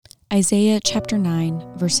Isaiah chapter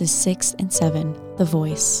 9, verses 6 and 7, the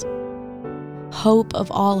voice. Hope of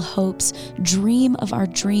all hopes, dream of our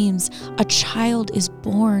dreams, a child is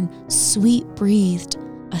born, sweet-breathed,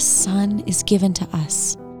 a son is given to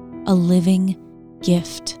us, a living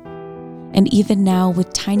gift. And even now,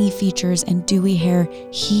 with tiny features and dewy hair,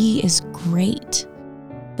 he is great.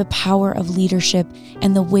 The power of leadership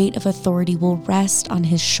and the weight of authority will rest on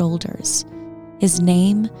his shoulders. His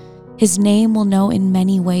name will know in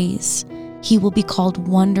many ways. He will be called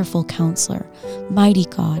Wonderful Counselor, Mighty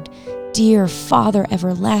God, Dear Father,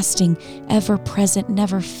 Everlasting, Ever-Present,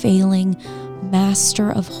 Never-Failing,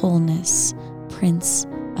 Master of Wholeness, Prince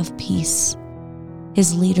of Peace.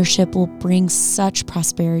 His leadership will bring such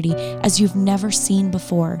prosperity as you've never seen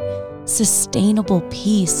before, sustainable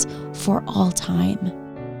peace for all time.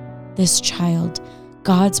 This child,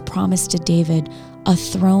 God's promise to David, a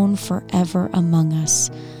throne forever among us,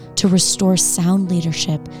 to restore sound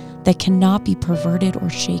leadership that cannot be perverted or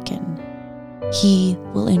shaken. He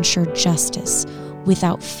will ensure justice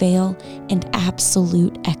without fail and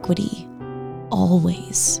absolute equity,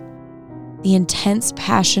 always. The intense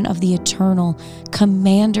passion of the eternal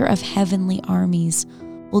commander of heavenly armies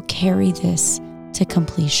will carry this to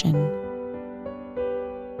completion.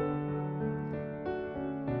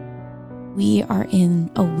 We are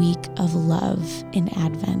in a week of love in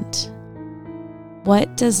Advent.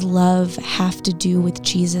 What does love have to do with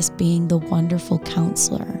Jesus being the wonderful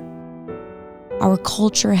counselor? Our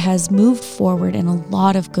culture has moved forward in a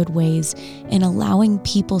lot of good ways in allowing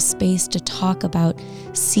people space to talk about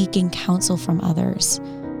seeking counsel from others.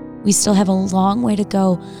 We still have a long way to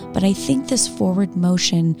go, but I think this forward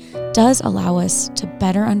motion does allow us to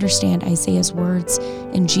better understand Isaiah's words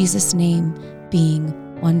in Jesus' name being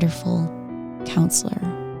Wonderful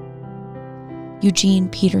Counselor. Eugene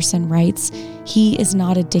Peterson writes, "He is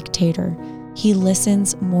not a dictator. He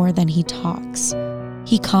listens more than he talks.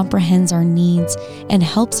 He comprehends our needs and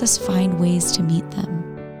helps us find ways to meet them.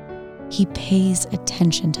 He pays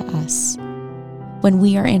attention to us. When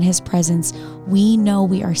we are in his presence, we know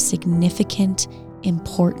we are significant,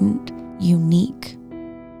 important, unique.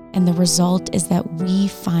 And the result is that we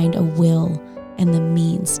find a will and the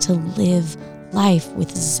means to live life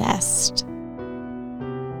with zest."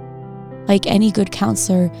 Like any good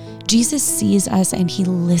counselor, Jesus sees us and he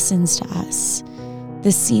listens to us.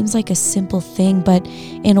 This seems like a simple thing, but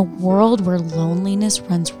in a world where loneliness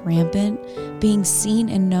runs rampant, being seen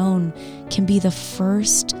and known can be the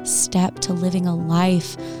first step to living a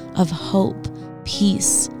life of hope,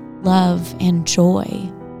 peace, love, and joy.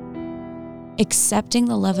 Accepting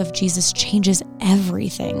the love of Jesus changes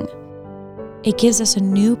everything. It gives us a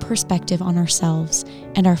new perspective on ourselves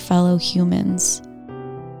and our fellow humans.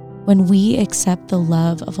 When we accept the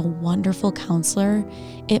love of a wonderful counselor,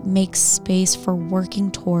 it makes space for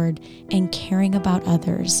working toward and caring about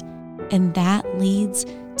others, and that leads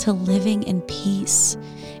to living in peace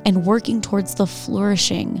and working towards the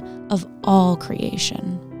flourishing of all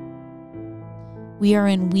creation. We are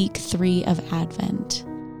in week 3 of Advent.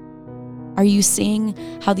 Are you seeing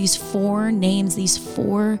how these 4 names, these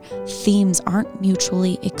 4 themes aren't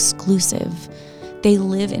mutually exclusive? They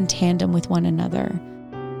live in tandem with one another.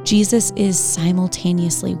 Jesus is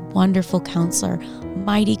simultaneously Wonderful Counselor,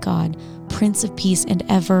 Mighty God, Prince of Peace, and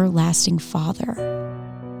Everlasting Father.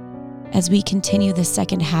 As we continue the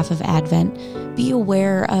second half of Advent, be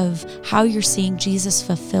aware of how you're seeing Jesus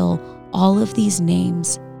fulfill all of these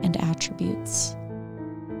names and attributes.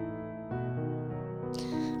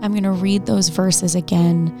 I'm going to read those verses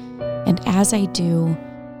again, and as I do,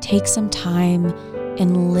 take some time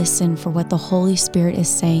and listen for what the Holy Spirit is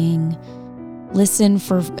saying. Listen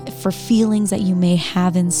for feelings that you may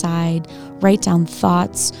have inside. Write down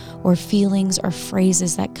thoughts or feelings or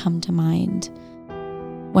phrases that come to mind.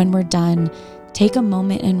 When we're done, take a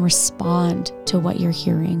moment and respond to what you're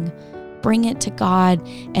hearing. Bring it to God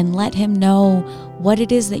and let him know what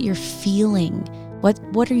it is that you're feeling.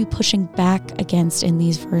 What are you pushing back against in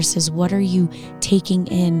these verses? What are you taking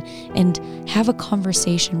in? And have a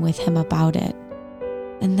conversation with him about it.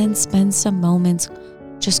 And then spend some moments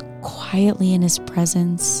just quietly in his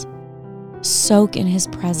presence. Soak in his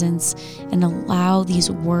presence and allow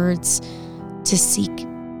these words to seek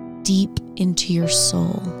deep into your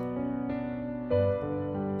soul.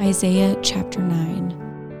 Isaiah chapter 9,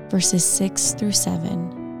 verses 6 through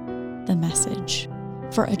 7, the Message.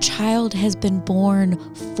 "For a child has been born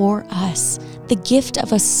for us, the gift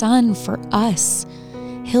of a son for us.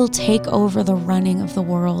 He'll take over the running of the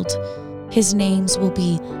world. His names will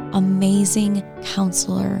be Amazing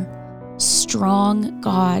Counselor, Strong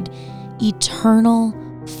God, Eternal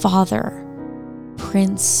Father,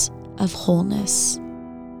 Prince of Wholeness.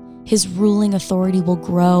 His ruling authority will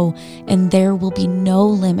grow, and there will be no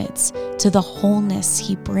limits to the wholeness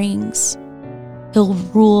he brings. He'll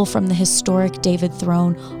rule from the historic David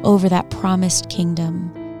throne over that promised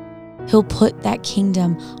kingdom. He'll put that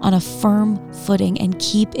kingdom on a firm footing and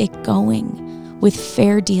keep it going with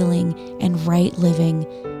fair dealing and right living,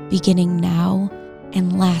 beginning now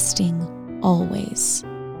and lasting always.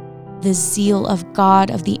 The zeal of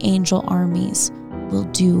God of the angel armies will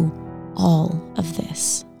do all of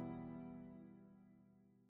this.